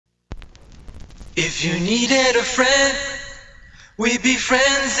If you needed a friend, we'd be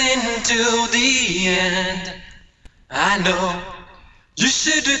friends until the end. I know you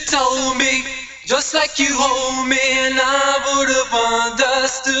should have told me, just like you hold me, and I would have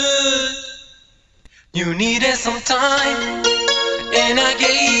understood. You needed some time, and I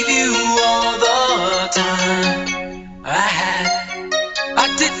gave you all the time I had. I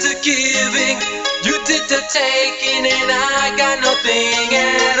did the giving, you did the taking, and I got nothing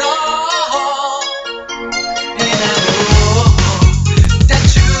at all. And I know that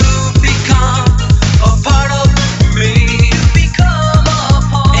you become a part of me. You become a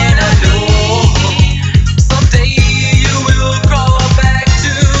part and I know someday you will crawl back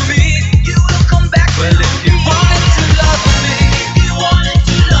to me. You will come back. Well, if you wanted to love me, if you wanted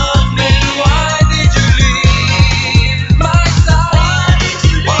to love me, then why did you leave my side?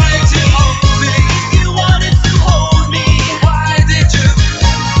 Why did you hold me? If you wanted to hold me, why did you?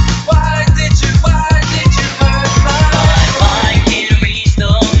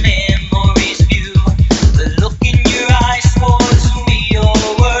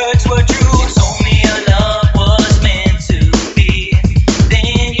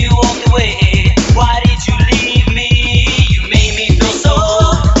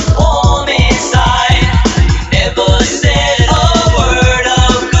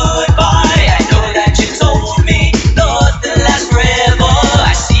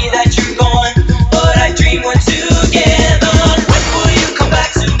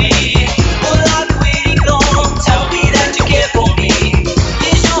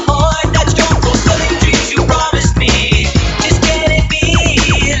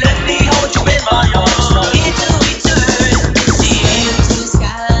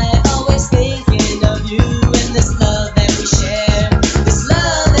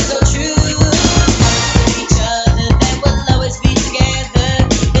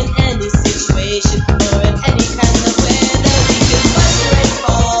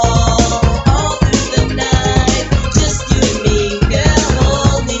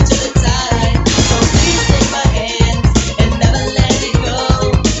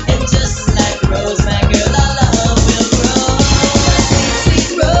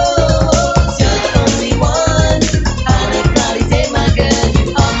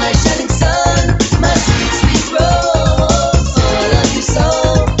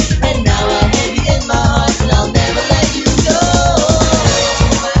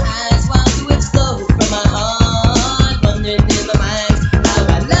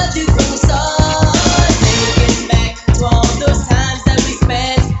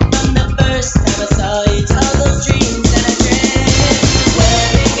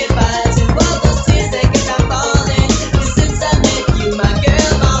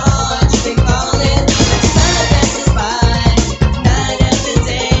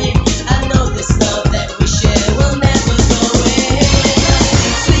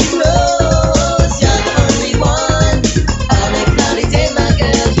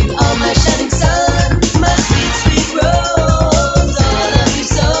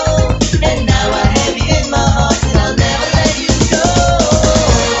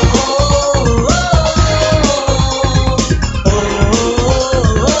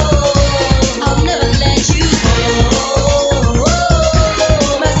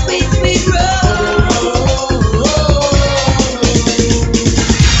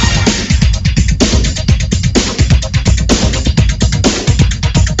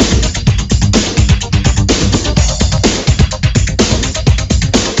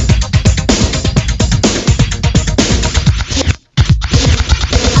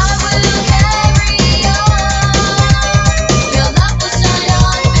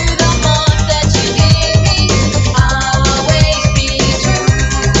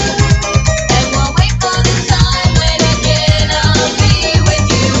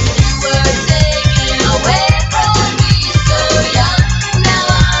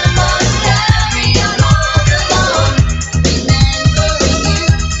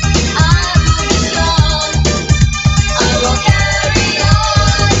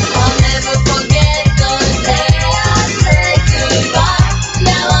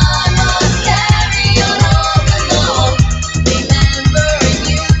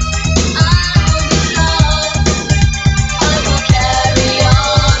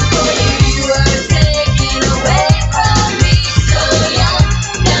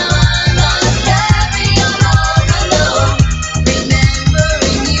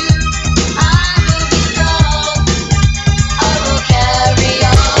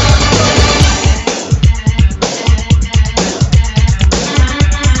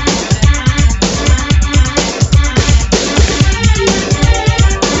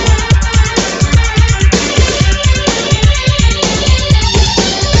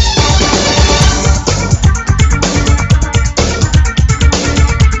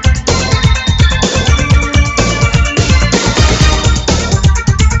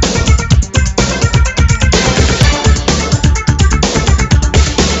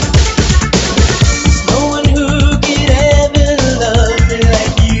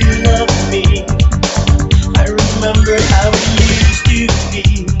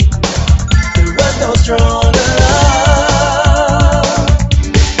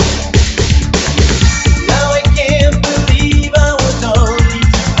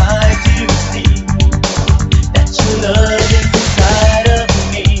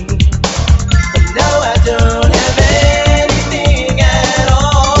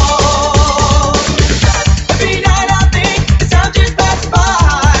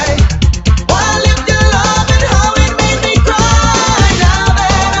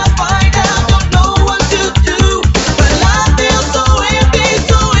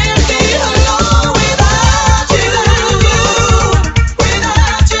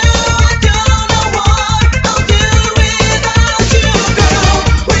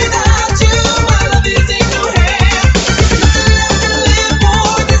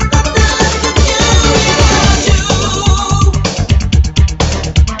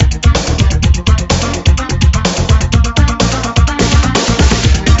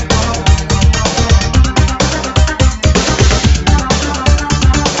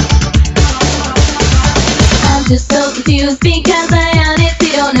 confused because I honestly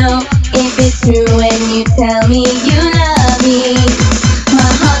don't know if it's true when you tell me you love me.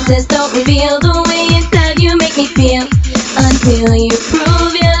 My heart says don't reveal the way inside you make me feel until you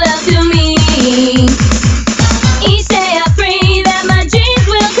prove your love to me. Each day I pray that my dreams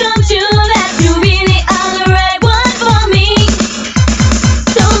will come true, that you really are the right one for me.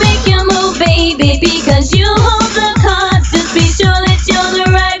 So make your move, baby, because you hold the cards. Just be sure that you're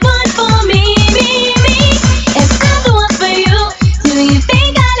the right one for me, me, me. If I'm the one for you, do you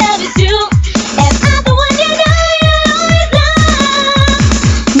think our love is true? If I'm the one you know you'll always love,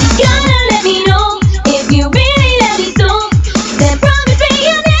 you gotta let me know if you really love me so. Then promise me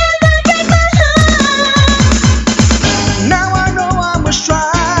you'll never break my heart. Now I know I must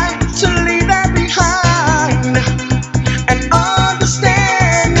try to leave that behind and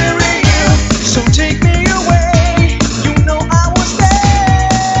understand the real. So take me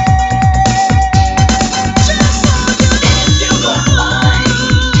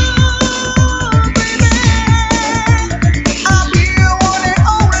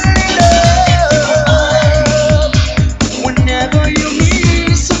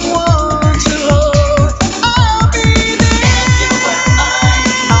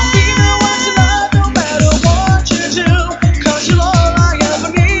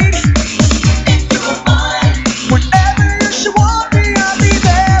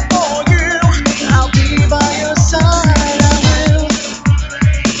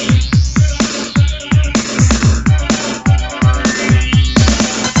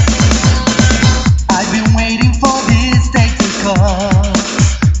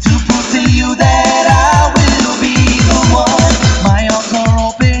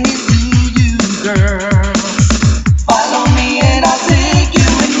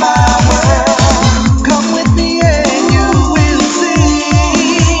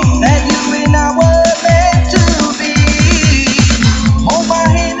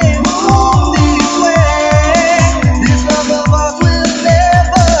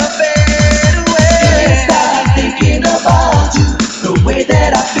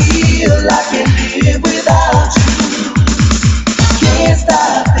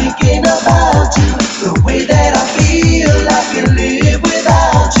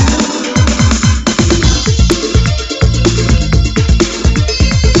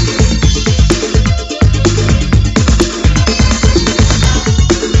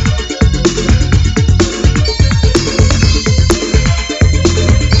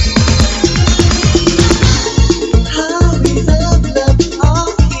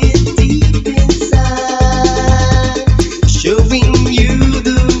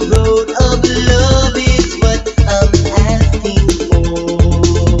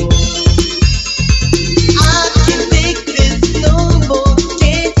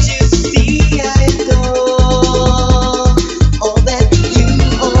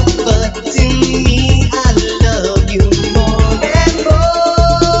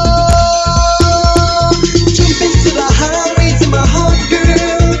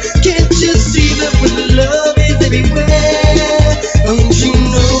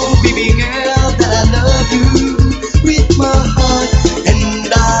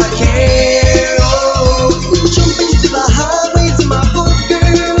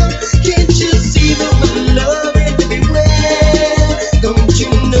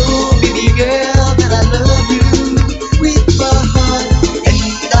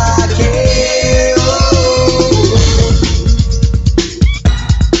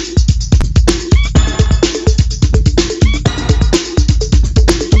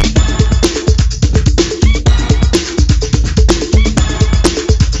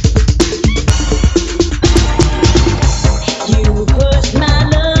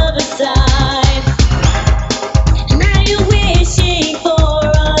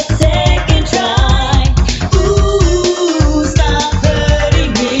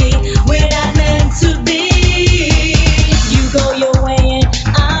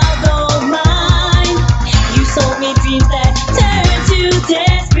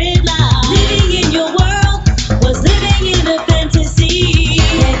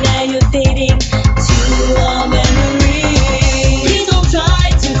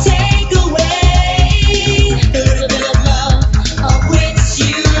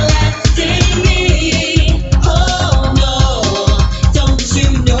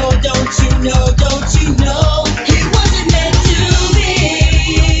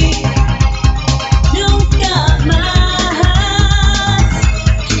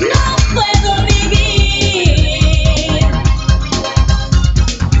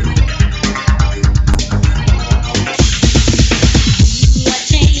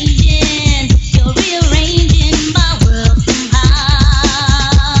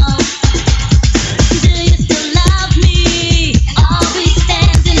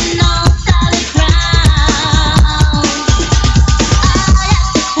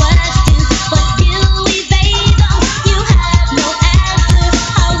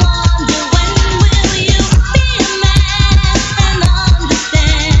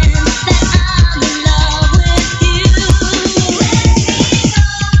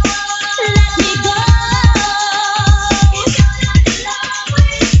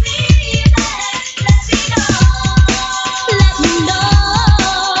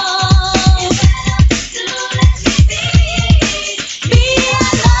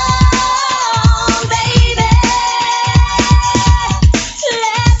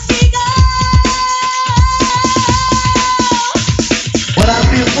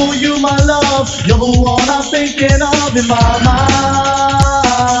for you, my love. You're the one I'm thinking of in my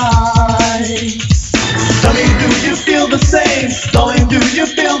mind. Tell me, do you feel the same? Darling, do you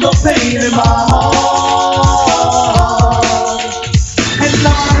feel the pain in my heart? And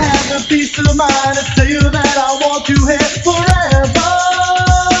now I have the peace of mind to tell you that I want you here forever.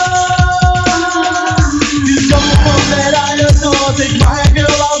 You know that I adore. Take my hand,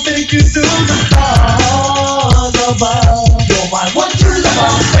 girl, I'll take you to the stars above. You're my one true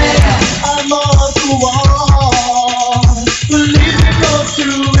love affair. I must go on. Believe me, go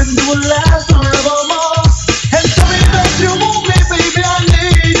through and do it last forevermore. And tell me that you want me, baby, I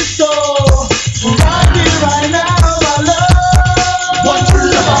need you so. Right here, right now, my love. One true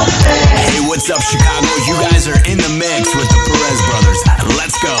love affair. Hey, what's up, Chicago? You guys are in the mix with the Perez Brothers.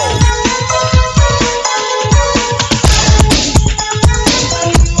 Let's go.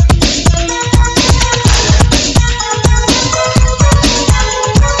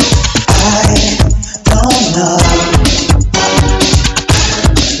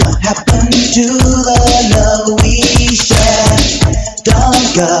 To the love we share, don't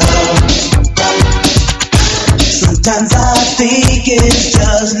go. Sometimes I think it's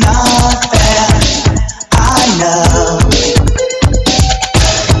just not fair. I know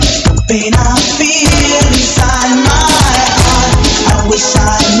the pain I feel inside my heart. I wish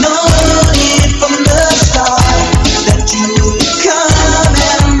I'd known it from the start that you would come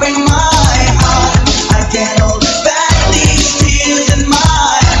and bring my heart. I can't hold back these tears in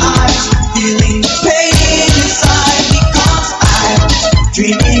my eyes. Feeling the pain inside because I'm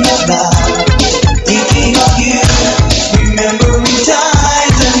dreaming about, thinking of you, remembering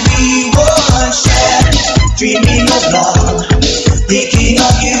times when we once shared, dreaming of love, thinking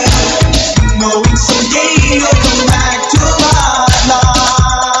of you, knowing someday you'll come back to my life.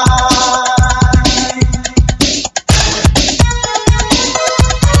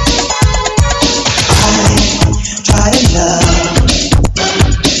 I try to love,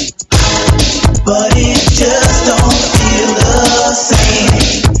 but it just don't feel the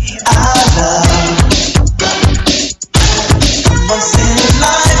same. I love once in a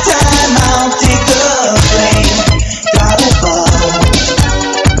lifetime. I'll take the blame. God above,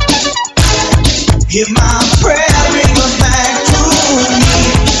 hear my prayer, bring us back to me.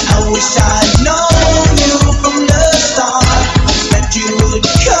 I wish I'd known you from the start that you would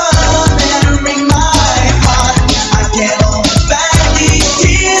come and bring my heart. I can't hold back these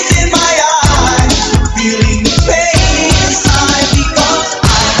tears in my eyes. Feeling the pain inside because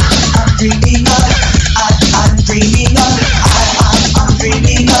I'm dreaming of, I'm dreaming of, I'm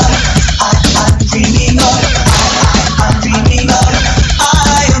dreaming of, I'm dreaming of, I'm dreaming of,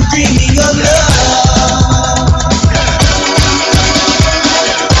 I am dreaming of love.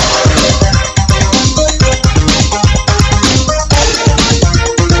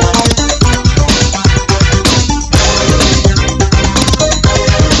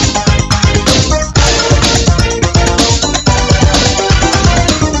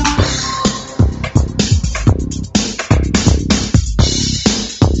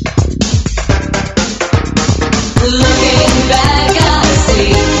 Looking back, I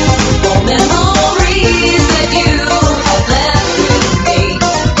see all memories that you have left with me.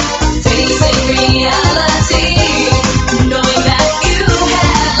 Facing reality, knowing that you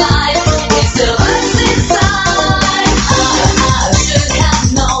had life, it still hurts inside. I should have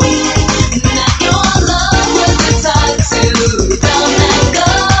known that your love was the time to come and go.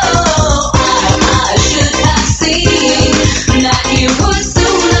 I should have seen that you would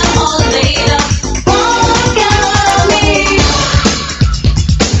sooner or later walk out of me.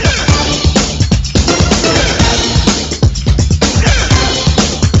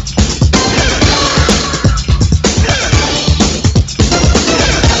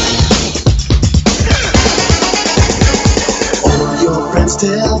 All your friends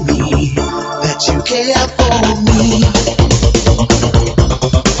tell me that you care for me.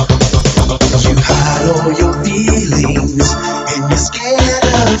 You hide all your feelings and you're scared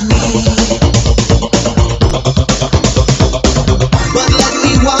of me. But let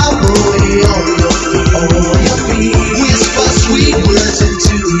me wipe away all your fears. Whisper sweet words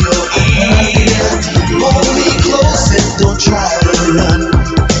into your ear. Hold me close and don't try to run.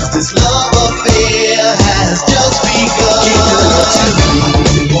 This love affair has just begun. Give your love to me,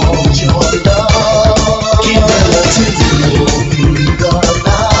 we want your love. Give your love to me, the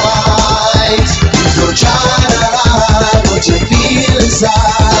night. Don't try to hide what you feel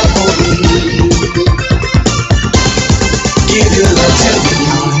inside for me. Give your love to me,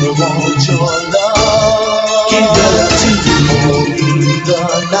 we want your love. Give your love to me, the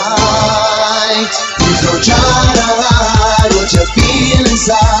night. Don't try to hide what you feel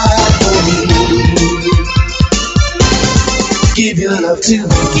inside for me. Give your love to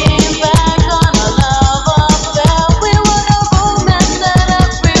me. Came back on a love affair. We were the romance that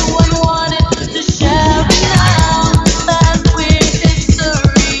everyone wanted to share. Now that we're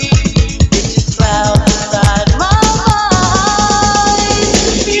history, it just clouds inside my mind.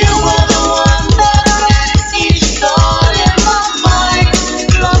 You were the one that read each thought in my mind.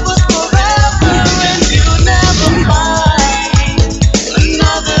 Love was forever, and you never find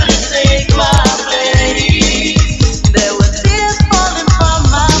another to take my place. There were tears falling from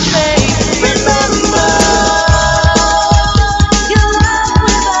my face. Remember your love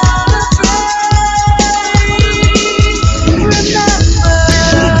without a trace. Remember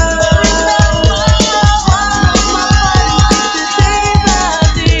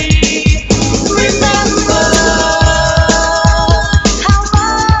Remember how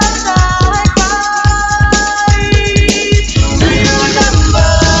much I cried. Do you remember?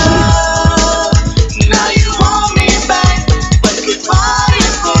 Now you want me back, but goodbye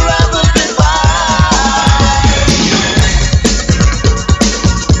is forever goodbye.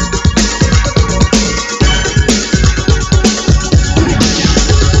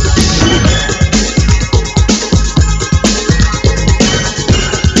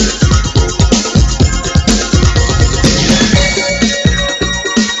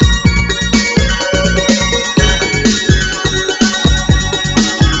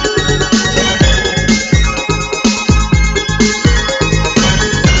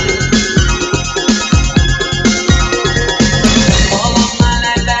 All of my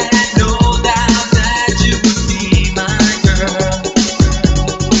life I had no doubt that you would be my girl.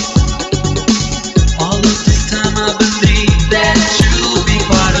 All of this time I believed that you'd be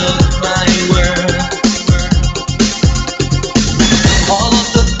part of my world. All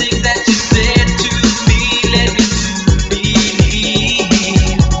of the things that you said to me led me to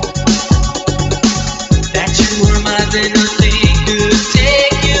believe that you were mine, and nothing could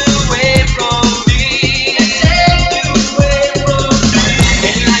take you away from me. Take you away from me.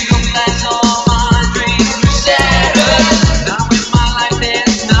 And like a flash, all my dreams were shattered. Now in my life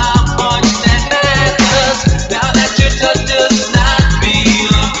there's not much that matters. Now that your touch does not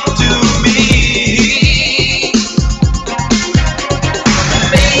belong to me.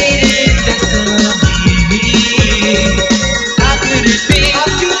 Faded destiny. How could it be?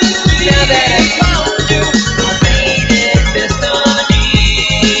 Now that I found you. Faded destiny.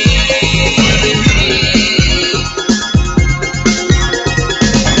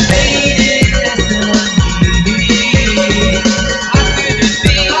 Faded destiny. How could it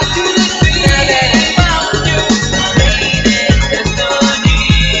be? Now that I found you. Faded destiny.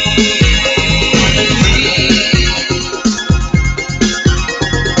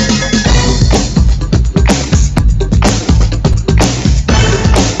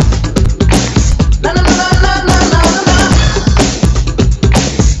 La la la la la la la la.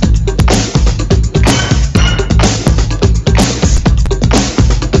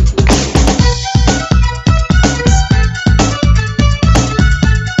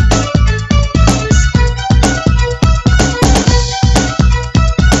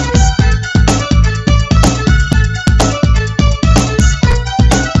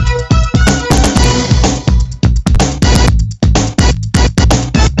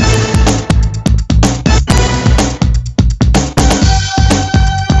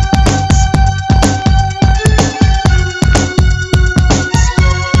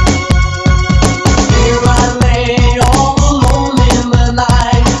 Here I lay all alone in the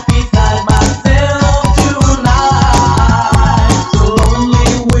night, beside myself tonight. So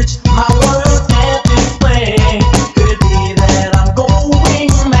lonely, which my words can't explain. Could it be that I'm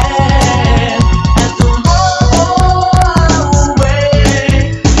going mad? And tomorrow I'm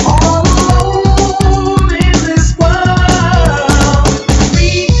away, all alone in this world,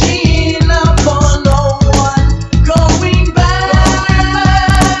 reaching out for no one, going back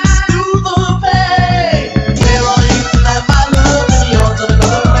to the pain. Where are you tonight, my love, and yours of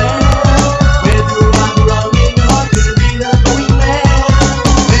another man? Where do I belong in your heart? Could it be that I'm going mad?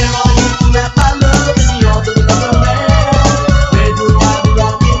 Where are you tonight, my love, and yours of another man? Where do I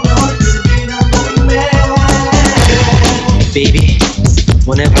belong in your heart? Could it be that I'm going mad? Baby,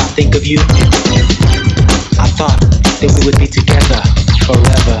 whenever I think of you, I thought that we would be together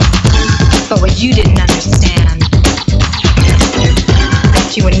forever. But what you didn't understand,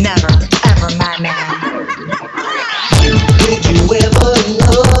 that you were never, ever my man. Did you ever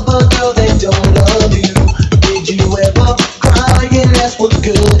love a girl that don't love you? Did you ever cry and ask what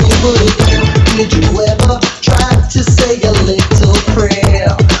good it would do? Did you ever try to say a little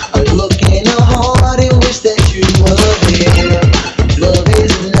prayer? A look in her heart and wish that you were there. Love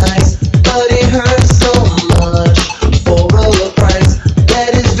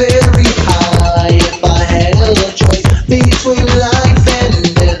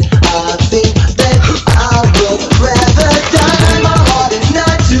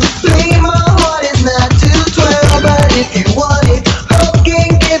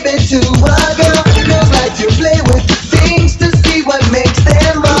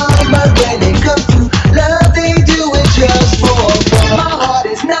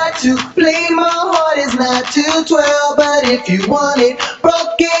like to play, my heart is not 212. But if you want it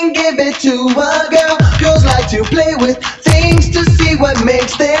broken, give it to a girl. Girls like to play with things to see what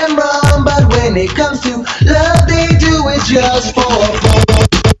makes them wrong. But when it comes to love, they do it just for fun.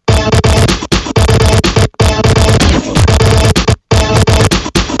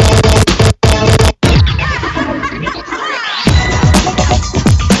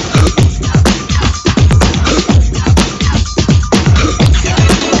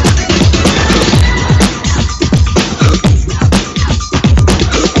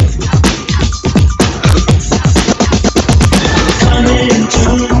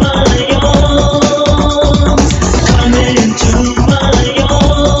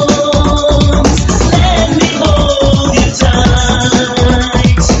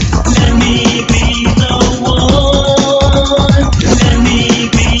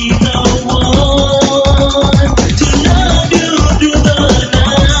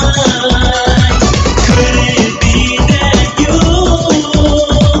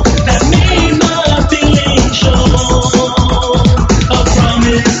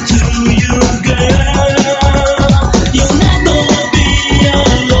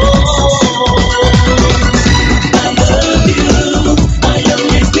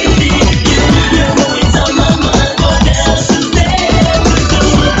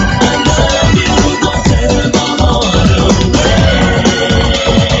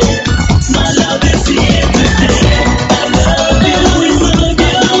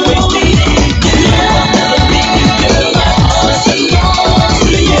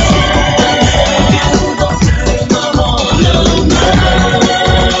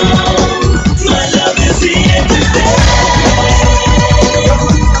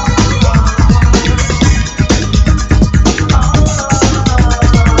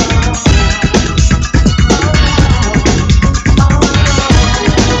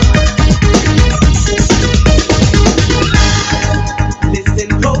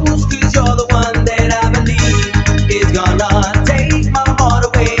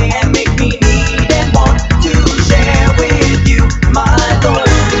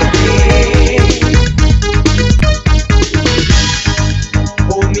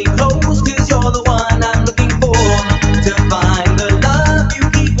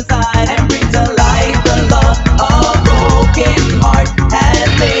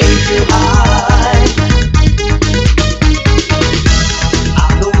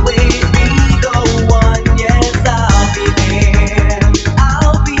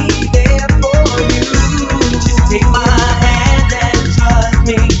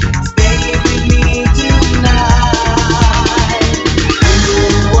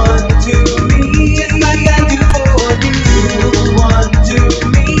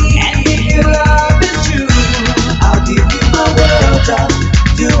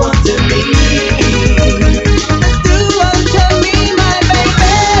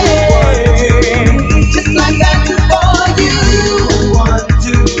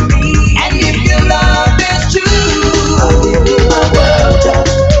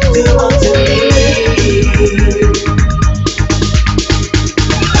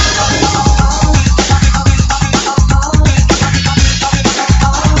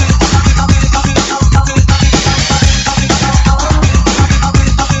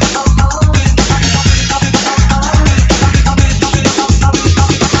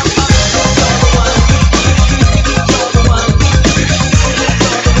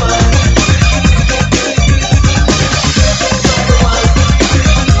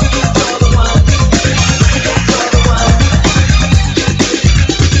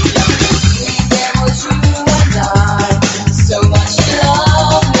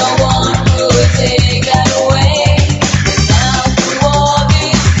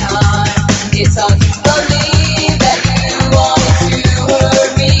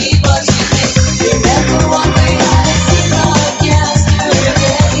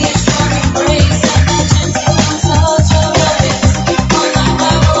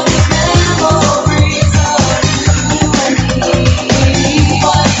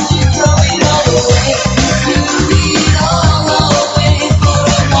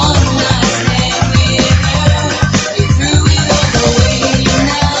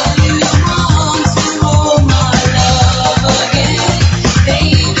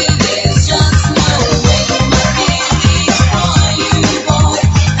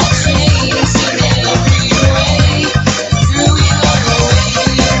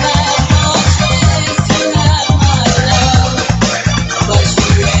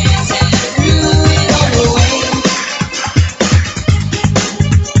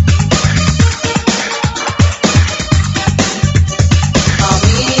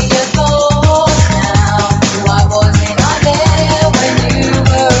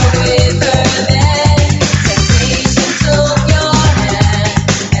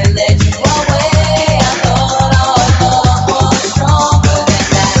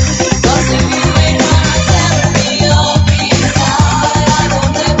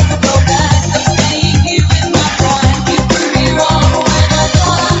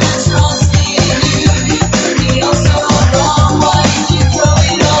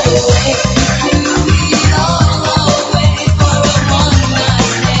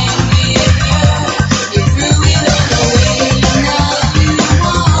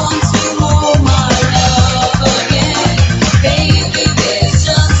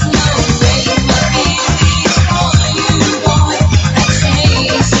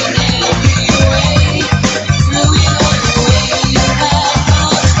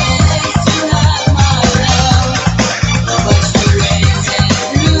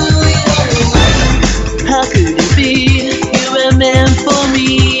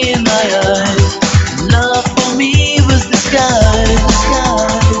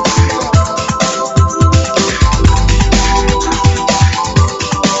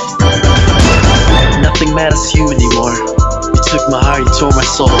 tore my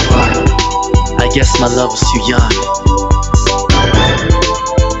soul apart. I guess my love was too young.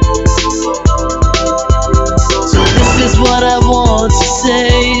 So this is what I want to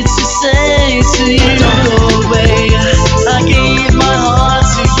say to you. Don't go away. I gave my heart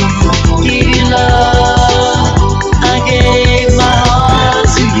to you, gave you love. I gave my heart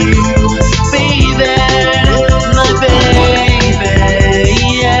to you, baby, my baby,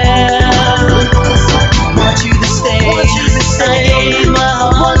 yeah. Want you to stay, I gave my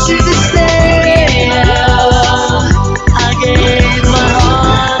heart, want you to stay, yeah. I gave my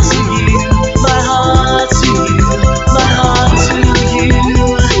heart to you, my heart to you, my heart to you.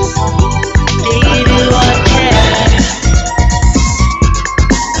 Gave you what I can.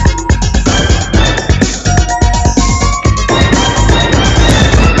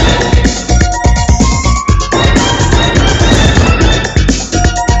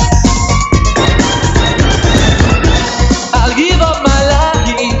 I'll give up my life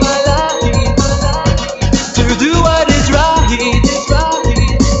to do what is right.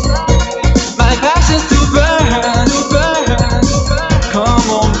 My passion's to burn. Come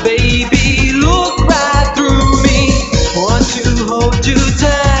on, baby, look right through me. Want to hold you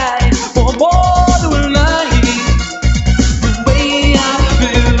tight for more than one night. The way I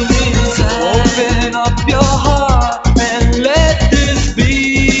feel inside. Open up your heart and let this be.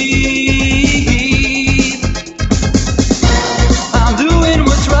 I'm doing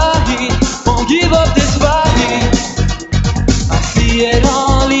what's right, won't give up this fight. I see it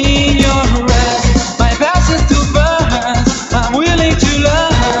all in your eyes. My passion's to burn, I'm willing to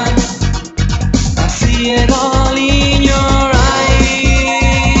learn. I see it all in your eyes.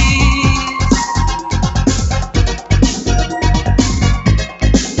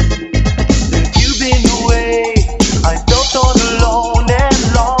 You've been away, I felt all alone and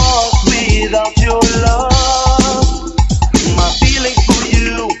lost without your love. My feelings for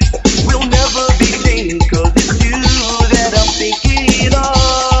you will never be changed, 'cause it's you that I'm thinking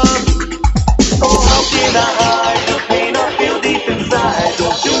of. Oh, how can I hide the pain I feel deep inside?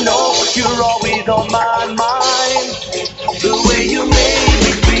 Don't you know you're always on my mind? The way you made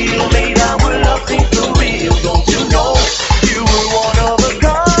me feel made our love seem so real. Don't you know you were one of a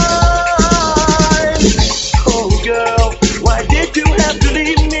kind? Oh girl, why did you have to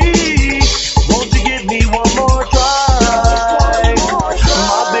leave me? Won't you give me one more try?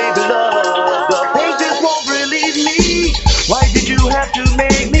 My baby love, the pain just won't relieve me. Why did you have to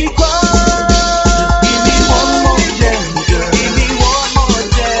make me cry? Give me one more chance, girl. Give me one more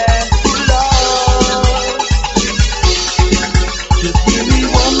chance to love. Just give me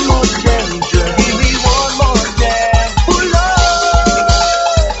one more chance, girl. Give me one more chance for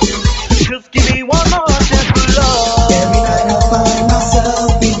love. Just give me one more chance for love. Every night I find myself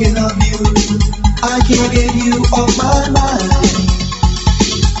thinking of you. I can't get you off my mind.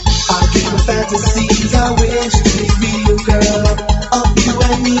 I dream of fantasies I wish to be real, girl. Of you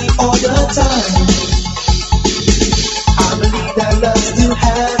and me all the time. I believe that love still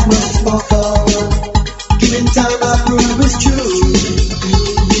has much to offer. Given time, I prove it's true.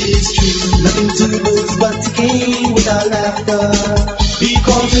 It's true. Nothing to lose but to gain without laughter.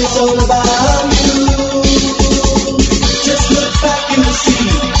 Because it's all about you. Just look back and see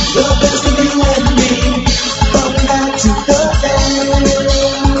the best of you and me. From that to the end.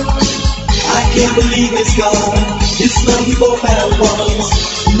 I can't believe it's gone. This love we both had once.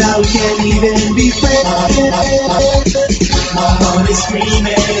 Now we can't even be friends. My heart is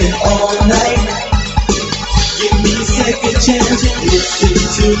screaming all night. Give me a second chance. Listen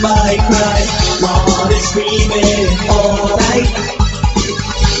to my cry. My heart is screaming all night.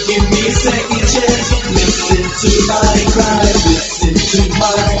 Give me a second chance. Listen to my cries. Listen to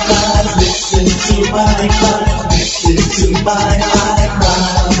my cries. Listen to my cries. Listen to my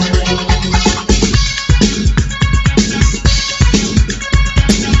cries.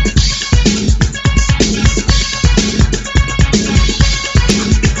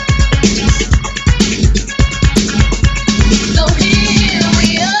 So here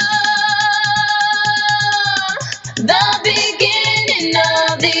we are, the beginning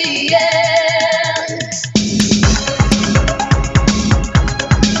of the end.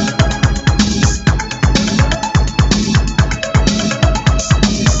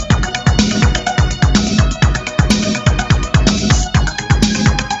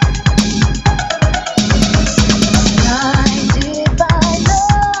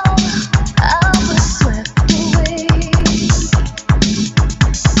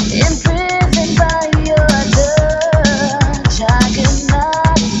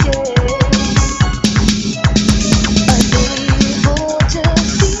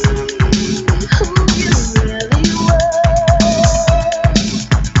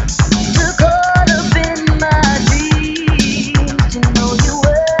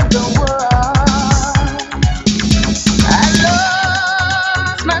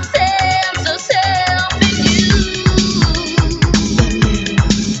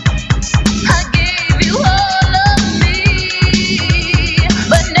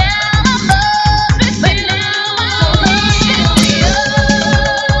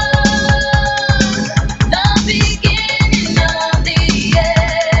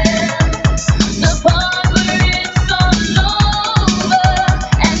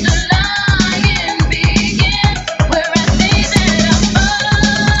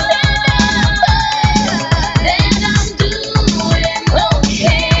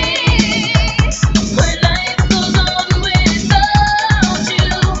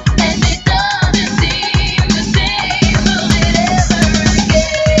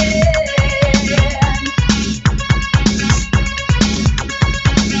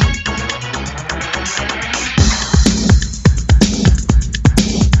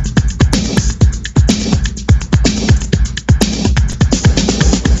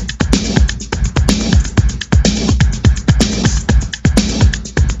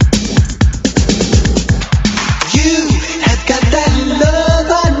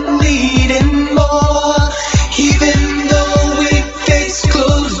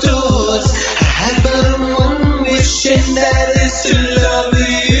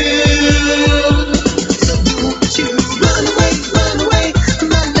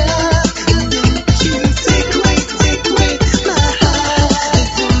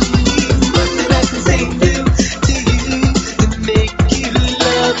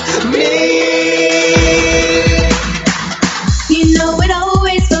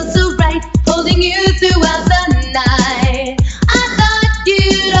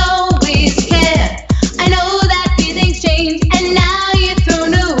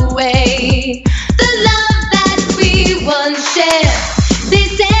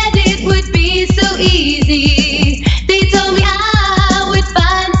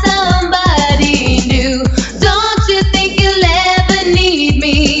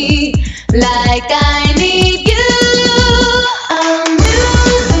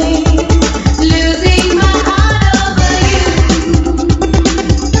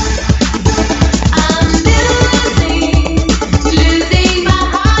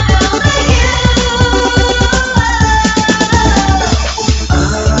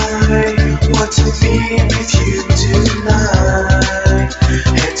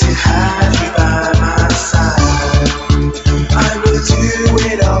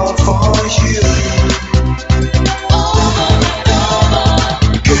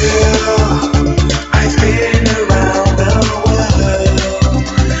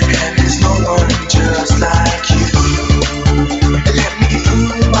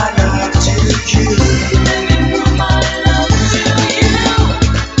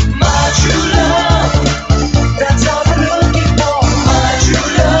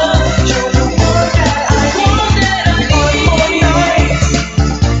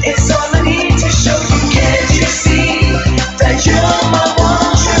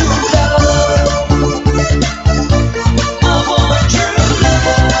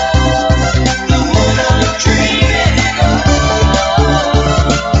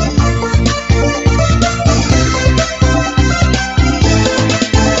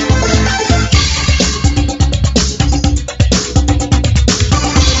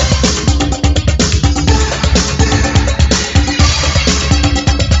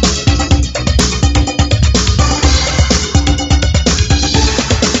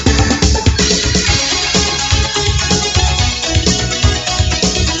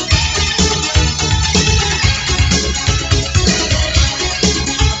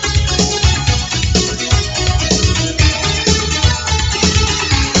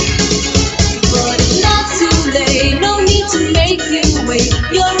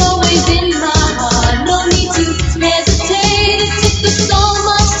 You're always in my heart, no need to hesitate. It took us so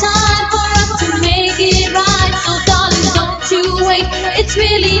much time for us to make it right. So darling, don't you wait, it's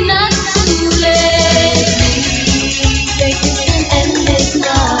really not too late. Make this an endless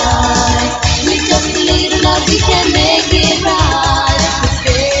night. With just a little love we can make it right.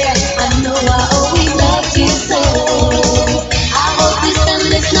 Yeah, I know I always loved you so. I hope this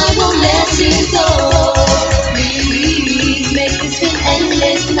endless night won't let you go. Please make this an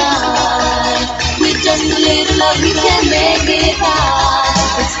endless night. With just a little love we can make it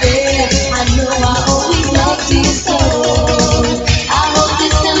right. It's fair, I know I always loved you so. I hope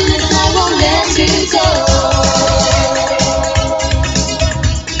this endless night won't let you go.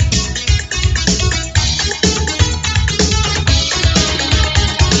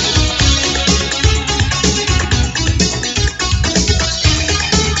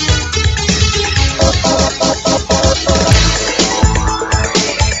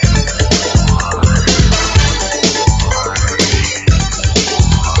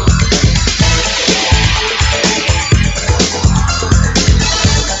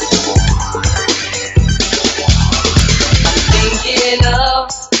 Thinking of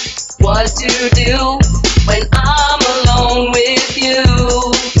what to do when I'm alone with you.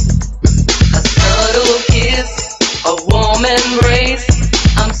 A subtle kiss, a warm embrace.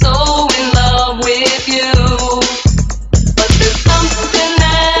 I'm so in love with you. But there's something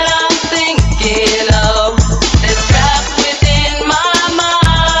that I'm thinking of that's trapped within my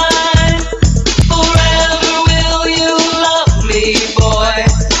mind. Forever will you love me, boy?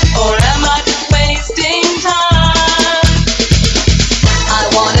 Or am I just wasting time? I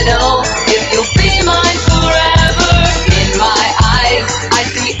wanna know if you'll be mine forever. In my eyes, I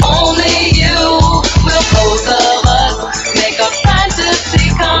see only you. Will both of us make a fantasy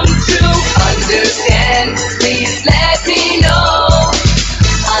come true? Understand? Please let me know.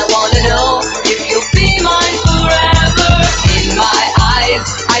 I wanna know if you'll be mine forever. In my eyes,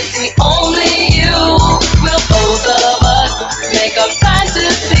 I see only you. Will both of us make a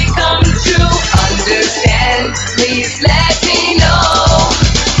fantasy come true? Understand? Please let me know.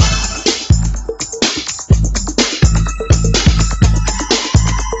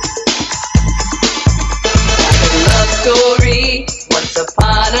 Love story. Once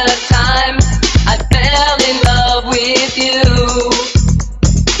upon a time, I fell in love with you.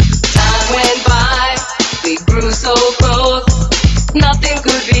 Time went by, we grew so close. Nothing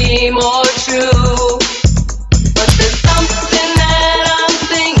could be more true. But there's something that I'm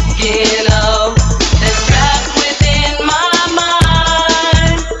thinking of that's trapped within my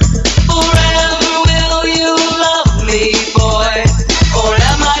mind. Forever will you love me, boy? Or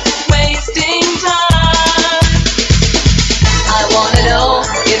am I just wasting time? I wanna know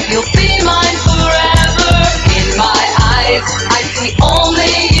if you'll be mine forever. In my eyes, I see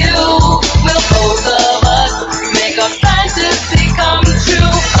only you. Will both of us make a fantasy come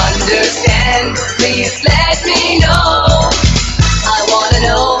true? Understand? Please let me know. I wanna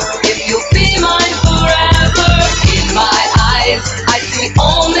know if you'll be mine forever. In my eyes, I see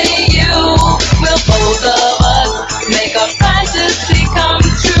only you. Will both of us make a fantasy come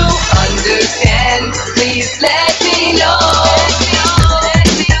true? Understand? Please let me know.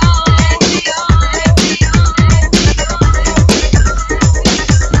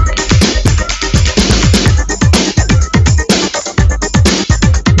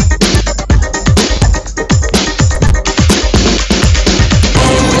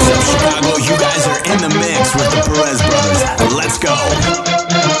 What's up, Chicago? You guys are in the mix with the Perez brothers. Let's go.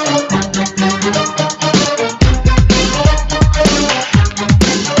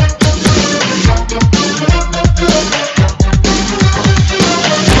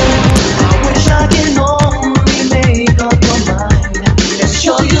 Wish I can only make up your mind and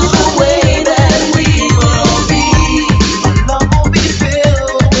show you the way that we will be. Our love will be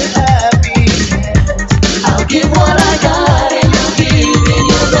filled with happiness. I'll give what I got and you'll give in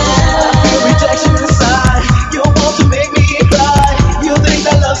your best. Rejection aside, you'll want to make me cry. You'll think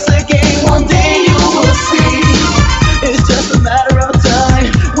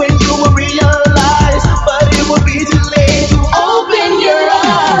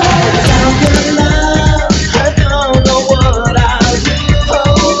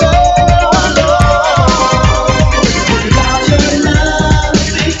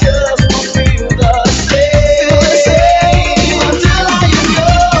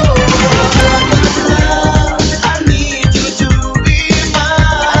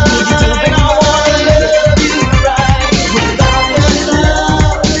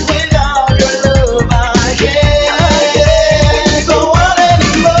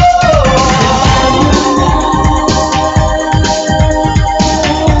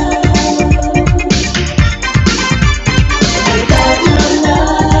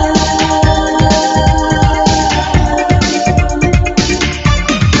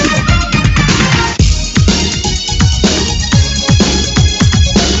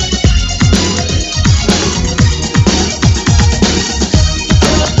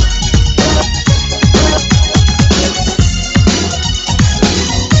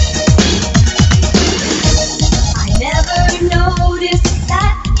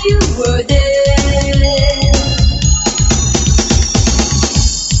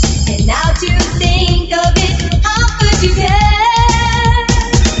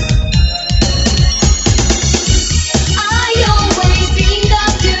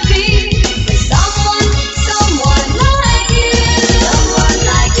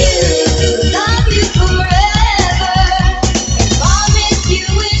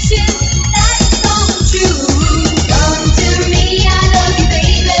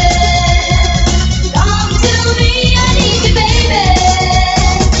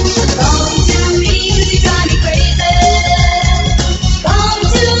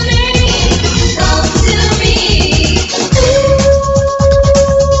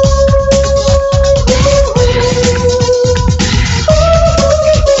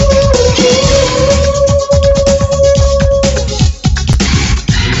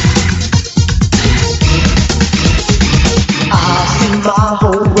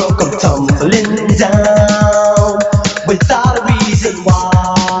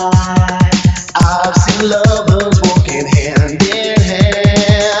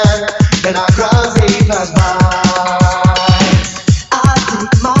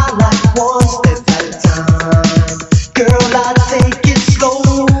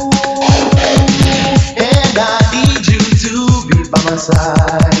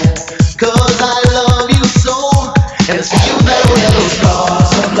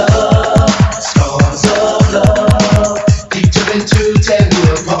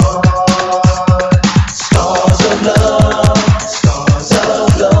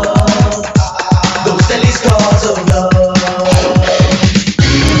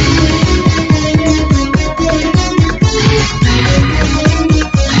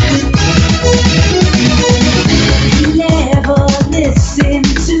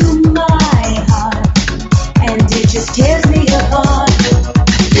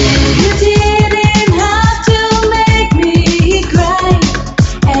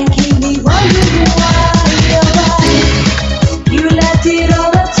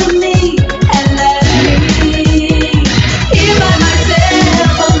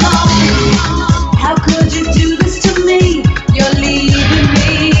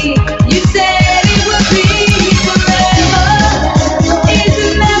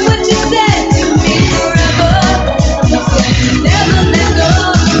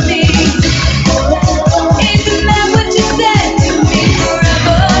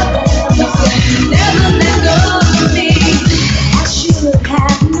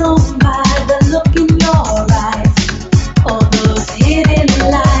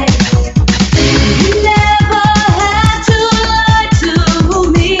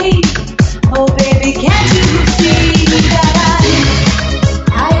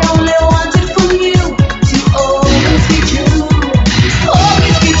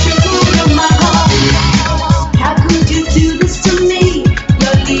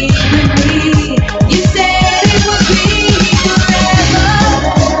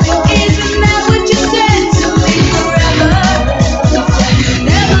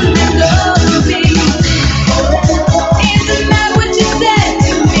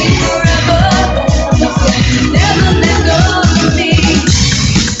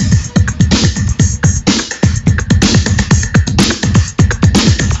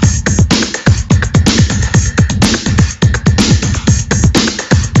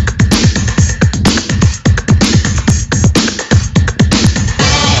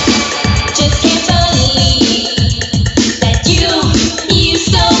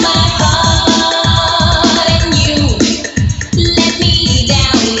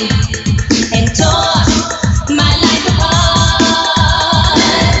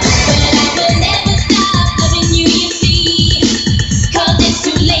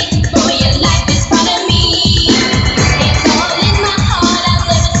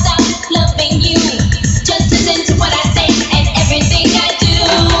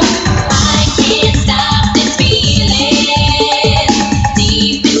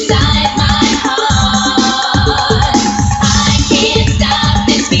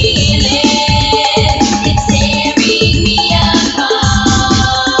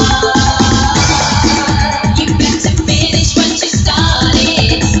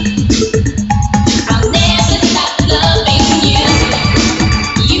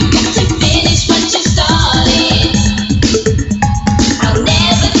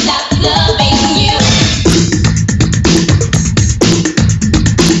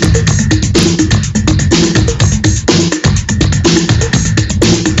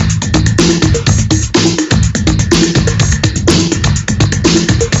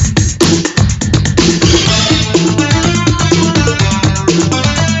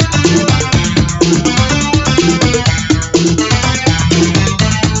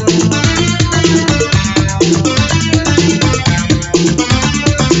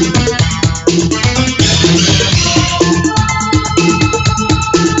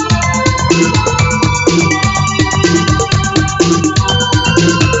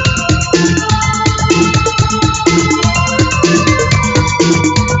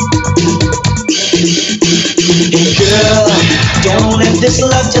this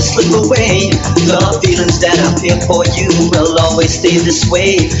love just slip away. The feelings that I feel for you will always stay this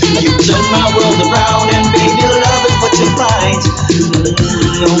way. You turn my world around and baby, love is what you find.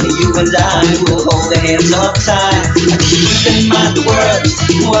 Only you and I will hold the hands up tight. Keep in mind the words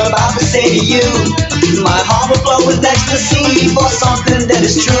what I'm about to say to you. My heart will flow with ecstasy for something that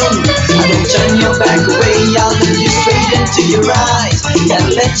is true. I don't turn your back away, I'll look you straight into your eyes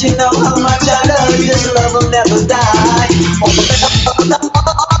and let you know how much I love you. This love will never die.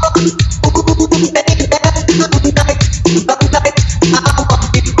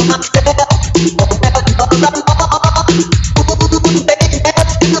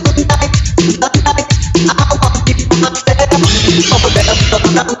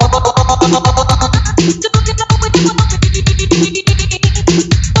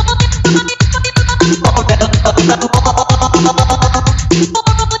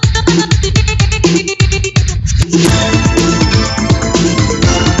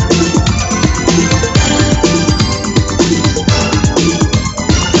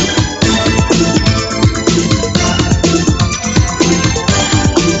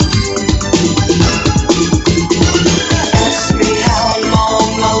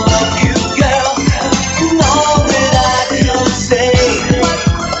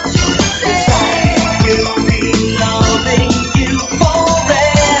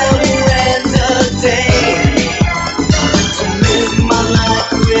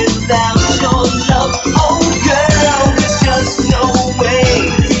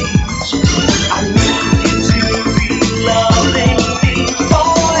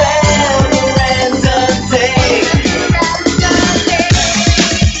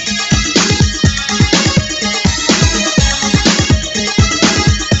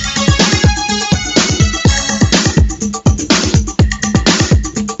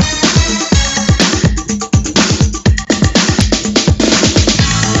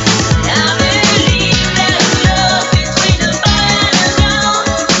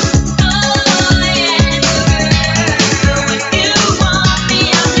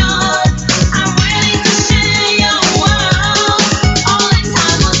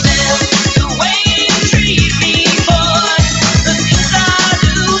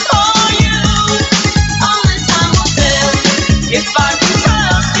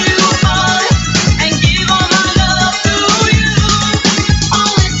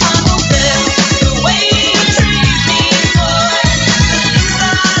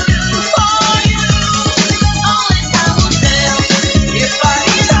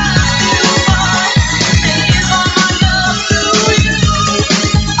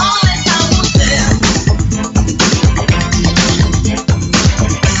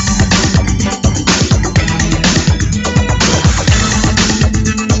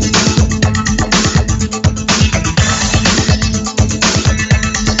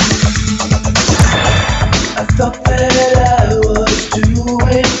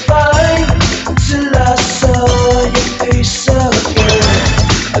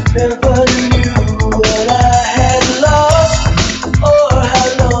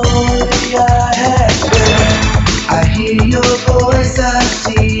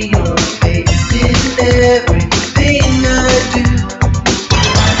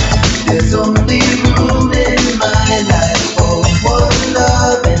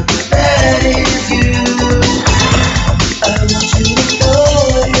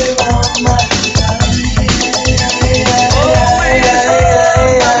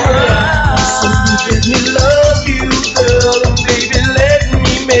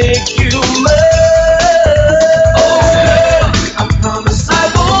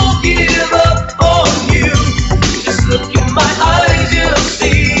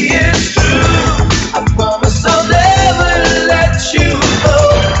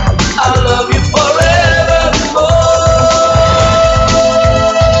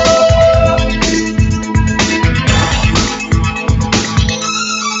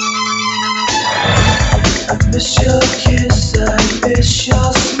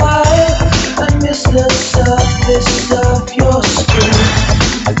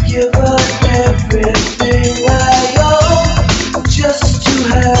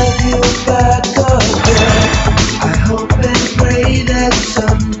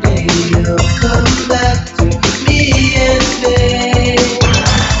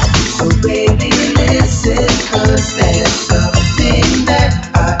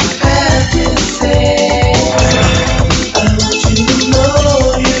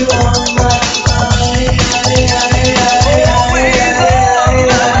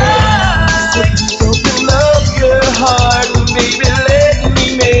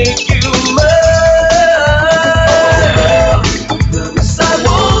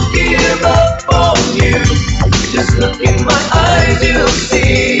 Just look in my eyes, you'll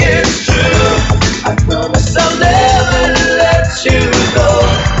see.